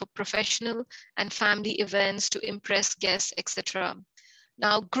 especially for professional and family events to impress guests, etc.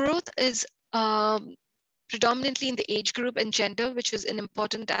 Now, growth is predominantly in the age group and gender, which is an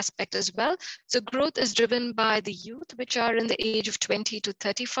important aspect as well. So growth is driven by the youth, which are in the age of 20 to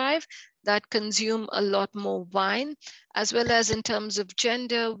 35, that consume a lot more wine, as well as in terms of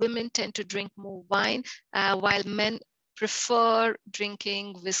gender, women tend to drink more wine, while men prefer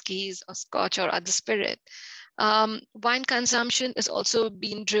drinking whiskeys or scotch or other spirit. Wine consumption is also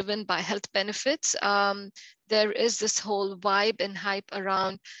being driven by health benefits. There is this whole vibe and hype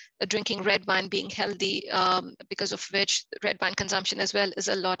around drinking red wine being healthy, because of which red wine consumption as well is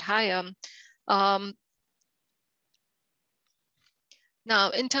a lot higher. Now,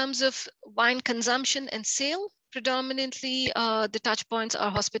 in terms of wine consumption and sale, predominantly the touch points are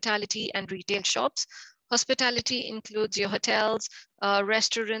hospitality and retail shops. Hospitality includes your hotels,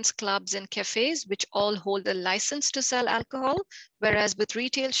 restaurants, clubs, and cafes, which all hold a license to sell alcohol. Whereas with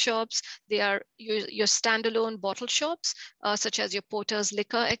retail shops, they are your standalone bottle shops, such as your Porter's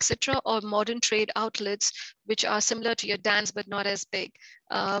Liquor, etc., or modern trade outlets, which are similar to your Dan's but not as big.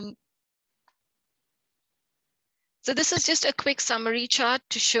 So this is just a quick summary chart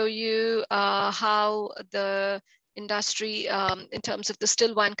to show you how the industry in terms of the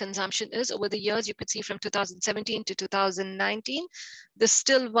still wine consumption is over the years. You could see from 2017 to 2019, the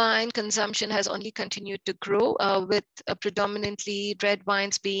still wine consumption has only continued to grow, with predominantly red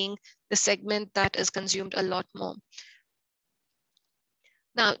wines being the segment that is consumed a lot more.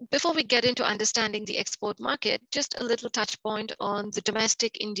 Now, before we get into understanding the export market, just a little touch point on the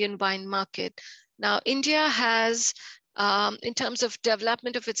domestic Indian wine market. Now, India has, in terms of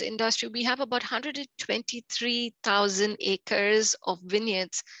development of its industry, we have about 123,000 acres of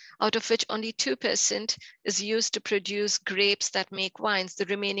vineyards, out of which only 2% is used to produce grapes that make wines. The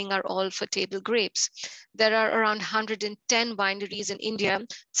remaining are all for table grapes. There are around 110 wineries in India.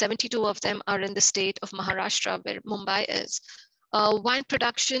 72 of them are in the state of Maharashtra, where Mumbai is. Wine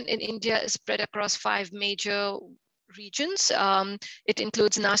production in India is spread across 5 major regions. It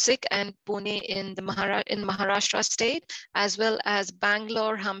includes Nasik and Pune in Maharashtra state, as well as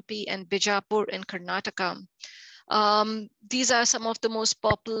Bangalore, Hampi, and Bijapur in Karnataka. These are some of the most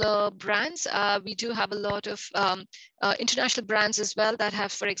popular brands. We do have a lot of international brands as well that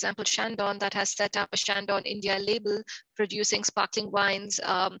have, for example, Chandon, that has set up a Chandon India label producing sparkling wines,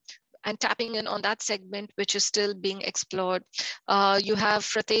 and tapping in on that segment, which is still being explored. You have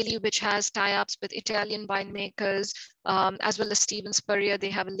Fratelli, which has tie-ups with Italian winemakers, as well as Steven Spurrier. They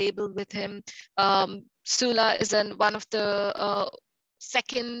have a label with him. Sula is one of the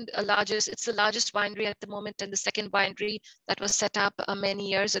second largest, it's the largest winery at the moment, and the second winery that was set up many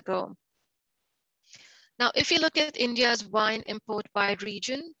years ago. Now, if you look at India's wine import by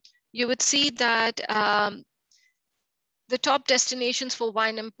region, you would see that The top destinations for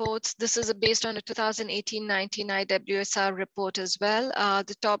wine imports, this is based on a 2018-19 IWSR report as well.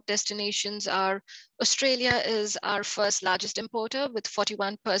 The top destinations are Australia is our first largest importer with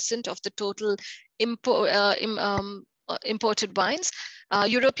 41% of the total imported wines.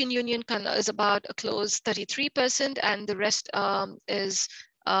 European Union is about a close 33%, and the rest is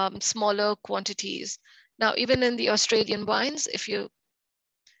smaller quantities. Now, even in the Australian wines,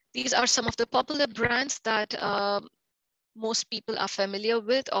 these are some of the popular brands that most people are familiar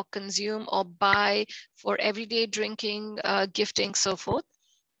with or consume or buy for everyday drinking, gifting, so forth.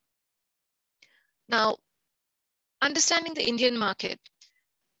 Now, understanding the Indian market.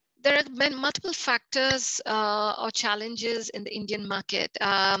 There are multiple factors or challenges in the Indian market.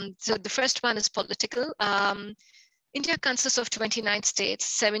 So the first one is political. India consists of 29 states,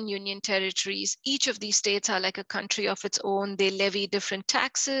 7 union territories. Each of these states are like a country of its own. They levy different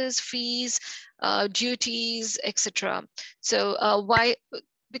taxes, fees, duties, etc. So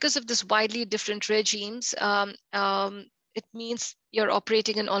because of this widely different regimes, it means you're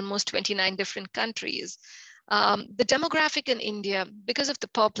operating in almost 29 different countries. The demographic in India, because of the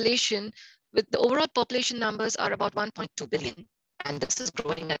population, with the overall population numbers are about 1.2 billion. And this is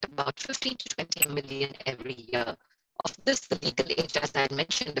growing at about 15 to 20 million every year. Of this, the legal age, as I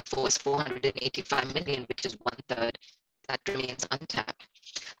mentioned before, is 485 million, which is 1/3 that remains untapped.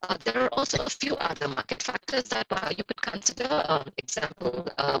 There are also a few other market factors that you could consider. Example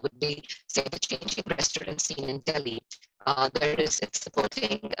would be, say, the changing restaurant scene in Delhi. It's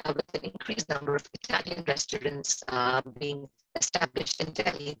supporting with an increased number of Italian restaurants being established in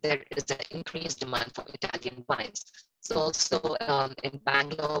Delhi. There is an increased demand for Italian wines. So also in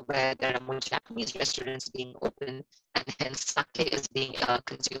Bangalore, where there are more Japanese restaurants being opened, and hence sake is being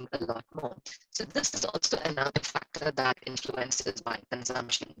consumed a lot more. So this is also another factor that influences wine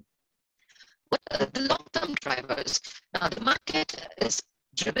consumption. What are the long-term drivers? Now, the market is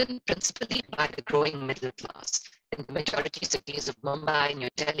driven principally by the growing middle class. In the majority cities of Mumbai, New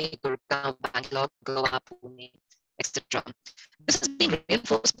Delhi, Gurgaon, Bangalore, Goa, Pune, etc. This is being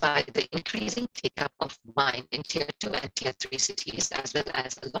reinforced by the increasing take-up of wine in Tier 2 and Tier 3 cities, as well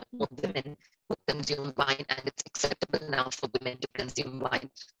as a lot more women who consume wine, and it's acceptable now for women to consume wine.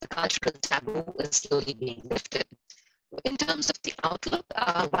 The cultural taboo is slowly being lifted. In terms of the outlook,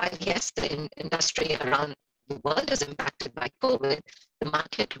 while yes, the industry around the world is impacted by COVID, the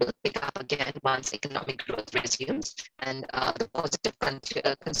market will pick up again once economic growth resumes and the positive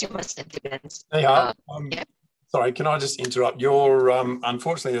consumer sentiments. Yeah. Sorry, can I just interrupt?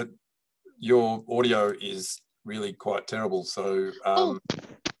 Unfortunately, your audio is really quite terrible. So,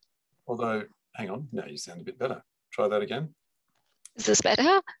 although, hang on, now you sound a bit better. Try that again. Is this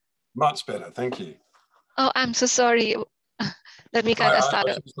better? Much better, thank you. Oh, I'm so sorry. Let me kind of start.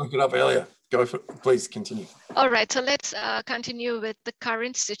 I just looked it up earlier. Go for it. Please continue. All right, so let's continue with the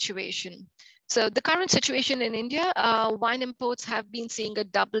current situation. So the current situation in India, wine imports have been seeing a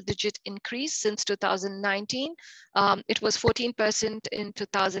double-digit increase since 2019. It was 14% in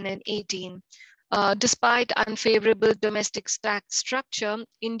 2018. Despite unfavorable domestic tax structure,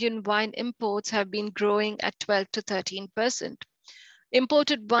 Indian wine imports have been growing at 12 to 13%.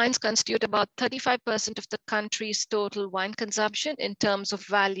 Imported wines constitute about 35% of the country's total wine consumption in terms of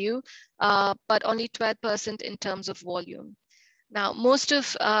value, but only 12% in terms of volume. Now, most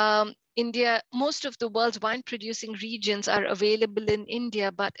of the world's wine producing regions are available in India,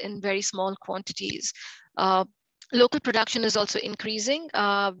 but in very small quantities. Local production is also increasing.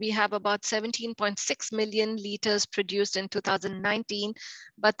 We have about 17.6 million liters produced in 2019,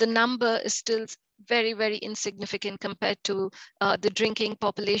 but the number is still very, very insignificant compared to the drinking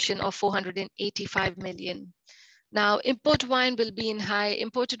population of 485 million. Now, imported wine will be in high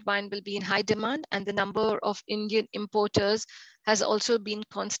demand, and the number of Indian importers has also been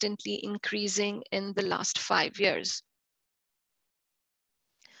constantly increasing in the last 5 years.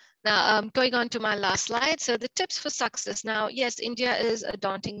 Now, going on to my last slide. So the tips for success. Now, yes, India is a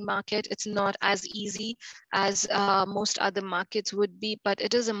daunting market. It's not as easy as most other markets would be, but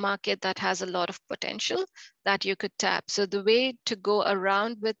it is a market that has a lot of potential that you could tap. So the way to go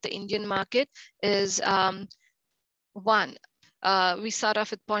around with the Indian market is we start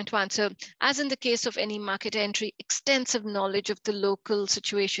off with point 1. So as in the case of any market entry, extensive knowledge of the local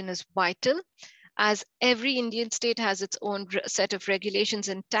situation is vital. As every Indian state has its own set of regulations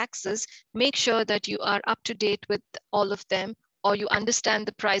and taxes, make sure that you are up to date with all of them, or you understand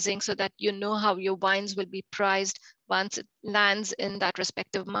the pricing so that you know how your wines will be priced once it lands in that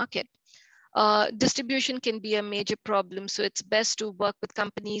respective market. Distribution can be a major problem, so it's best to work with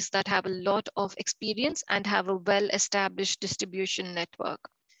companies that have a lot of experience and have a well-established distribution network.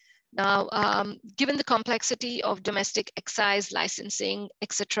 Now, given the complexity of domestic excise licensing,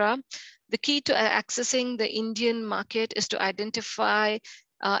 etc., the key to accessing the Indian market is to identify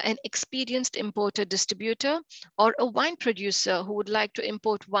an experienced importer distributor or a wine producer who would like to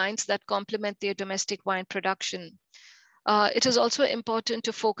import wines that complement their domestic wine production. It is also important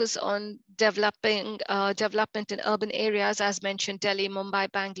to focus on development in urban areas, as mentioned, Delhi,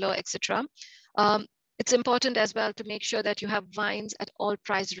 Mumbai, Bangalore, etc. It's important as well to make sure that you have wines at all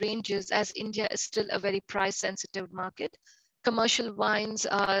price ranges, as India is still a very price-sensitive market. Commercial wines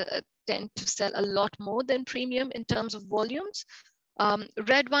tend to sell a lot more than premium in terms of volumes.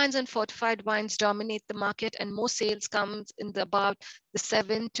 Red wines and fortified wines dominate the market, and most sales comes in about the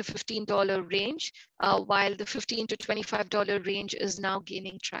 $7 to $15 range, while the $15 to $25 range is now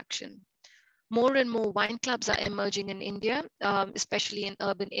gaining traction. More and more wine clubs are emerging in India, especially in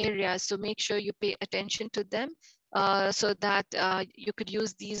urban areas. So make sure you pay attention to them so that you could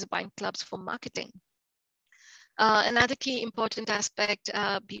use these wine clubs for marketing. Another key important aspect,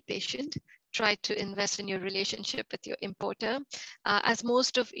 be patient. Try to invest in your relationship with your importer. As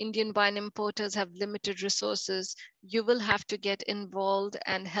most of Indian wine importers have limited resources, you will have to get involved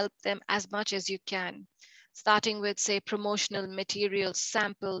and help them as much as you can, starting with, say, promotional materials,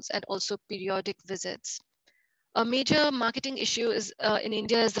 samples, and also periodic visits. A major marketing issue is in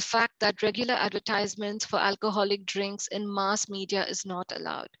India is the fact that regular advertisements for alcoholic drinks in mass media is not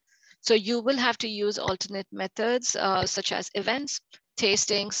allowed. So you will have to use alternate methods such as events,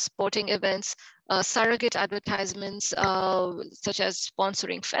 tastings, sporting events, surrogate advertisements such as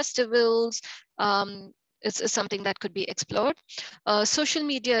sponsoring festivals. It's something that could be explored. Social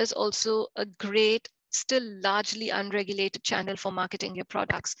media is also a great, still largely unregulated channel for marketing your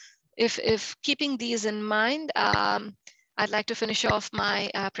products. If keeping these in mind, I'd like to finish off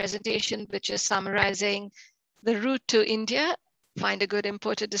my presentation, which is summarizing the route to India. Find a good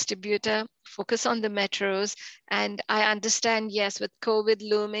importer distributor, focus on the metros. And I understand, yes, with COVID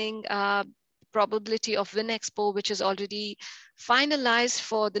looming, probability of Win Expo, which is already finalized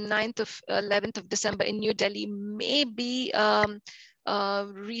for the 11th of December in New Delhi, may be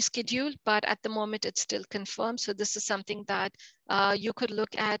rescheduled, but at the moment it's still confirmed. So this is something that you could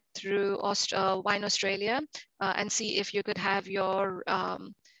look at through Wine Australia and see if you could have your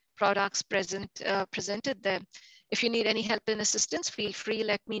products presented there. If you need any help and assistance, feel free,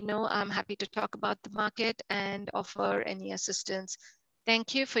 let me know. I'm happy to talk about the market and offer any assistance.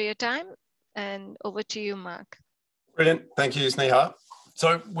 Thank you for your time, and over to you, Mark. Brilliant. Thank you, Sneha.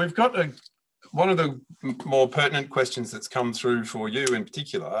 So we've got one of the more pertinent questions that's come through for you in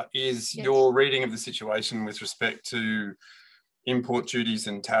particular is your reading of the situation with respect to import duties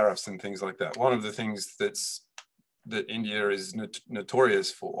and tariffs and things like that. One of the things that India is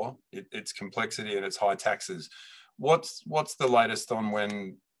notorious for, its complexity and its high taxes. What's the latest on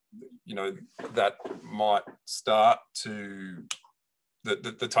when, you know, that might start to,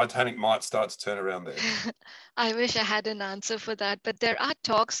 the Titanic might start to turn around there? I wish I had an answer for that, but there are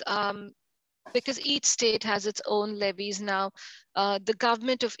talks because each state has its own levies now. The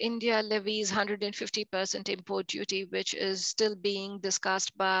government of India levies 150% import duty, which is still being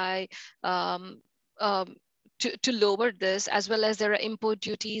discussed by to lower this, as well as there are import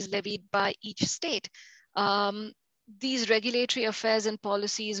duties levied by each state. These regulatory affairs and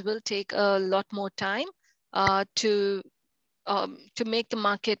policies will take a lot more time to make the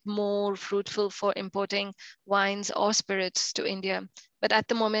market more fruitful for importing wines or spirits to India. But at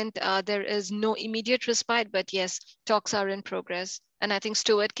the moment, there is no immediate respite, but yes, talks are in progress. And I think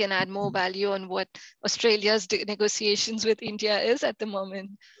Stuart can add more value on what Australia's negotiations with India is at the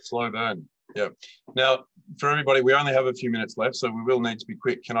moment. Slow burn, yeah. Now, for everybody, we only have a few minutes left, so we will need to be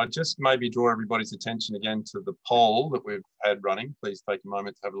quick. Can I just maybe draw everybody's attention again to the poll that we've had running? Please take a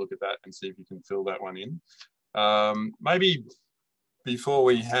moment to have a look at that and see if you can fill that one in. Maybe before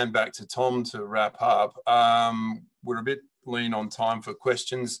we hand back to Tom to wrap up, we're a bit lean on time for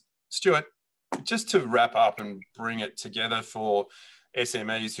questions. Stuart, just to wrap up and bring it together for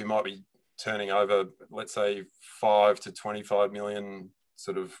SMEs who might be turning over, let's say, 5 to 25 million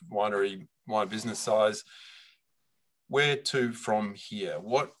sort of wine business size, where to from here?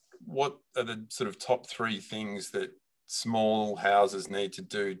 What are the sort of top 3 things that small houses need to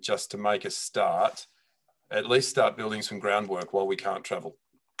do just to make a start, at least start building some groundwork while we can't travel?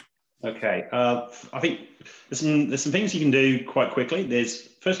 Okay, I think there's some things you can do quite quickly.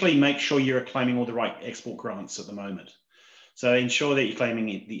 Firstly, make sure you're claiming all the right export grants at the moment. So ensure that you're claiming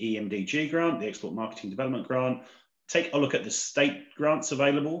the EMDG grant, the Export Marketing Development Grant. Take a look at the state grants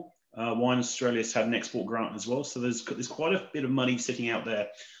available. Wine Australia's had an export grant as well. So there's quite a bit of money sitting out there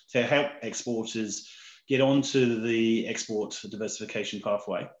to help exporters get onto the export diversification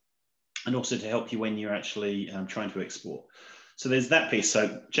pathway. and also to help you when you're actually trying to export. So there's that piece.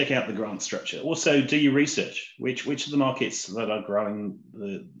 So check out the grant structure. Also, do your research. Which of the markets that are growing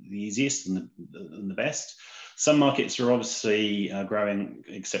the easiest and the best? Some markets are obviously growing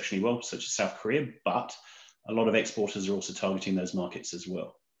exceptionally well, such as South Korea, but a lot of exporters are also targeting those markets as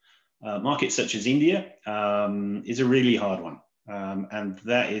well. Markets such as India is a really hard one. And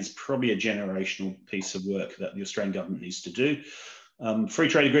that is probably a generational piece of work that the Australian government needs to do. Free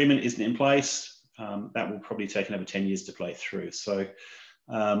trade agreement isn't in place. That will probably take another 10 years to play through. So,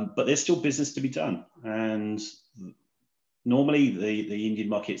 but there's still business to be done. And normally the Indian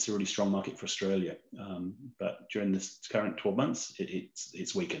market's a really strong market for Australia. But during this current 12 months,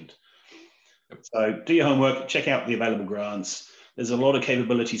 it's weakened. So do your homework, check out the available grants. There's a lot of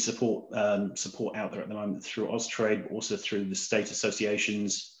capability support out there at the moment through Austrade, but also through the state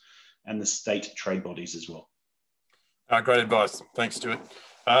associations and the state trade bodies as well. Great advice. Thanks, Stuart.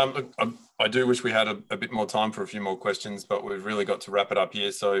 I do wish we had a bit more time for a few more questions, but we've really got to wrap it up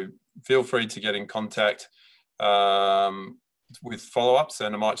here. So feel free to get in contact with follow-ups,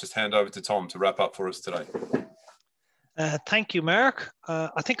 and I might just hand over to Tom to wrap up for us today. Thank you, Mark.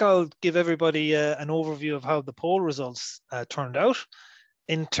 I think I'll give everybody an overview of how the poll results turned out.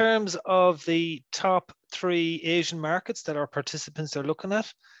 In terms of the top 3 Asian markets that our participants are looking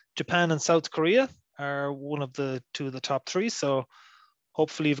at, Japan and South Korea are one of the 2 of the top 3. So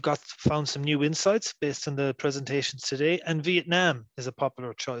hopefully you've found some new insights based on the presentations today. And Vietnam is a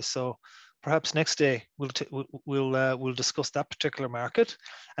popular choice. So perhaps next day we'll discuss that particular market.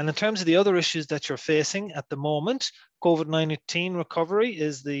 And in terms of the other issues that you're facing at the moment, COVID-19 recovery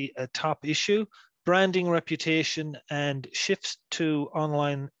is the top issue. Branding, reputation, and shifts to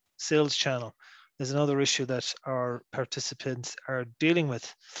online sales channel is another issue that our participants are dealing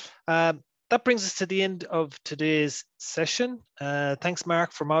with. That brings us to the end of today's session. Thanks,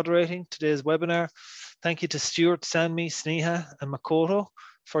 Mark, for moderating today's webinar. Thank you to Stuart, Sanmi, Sneha, and Makoto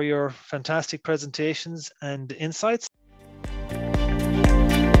for your fantastic presentations and insights.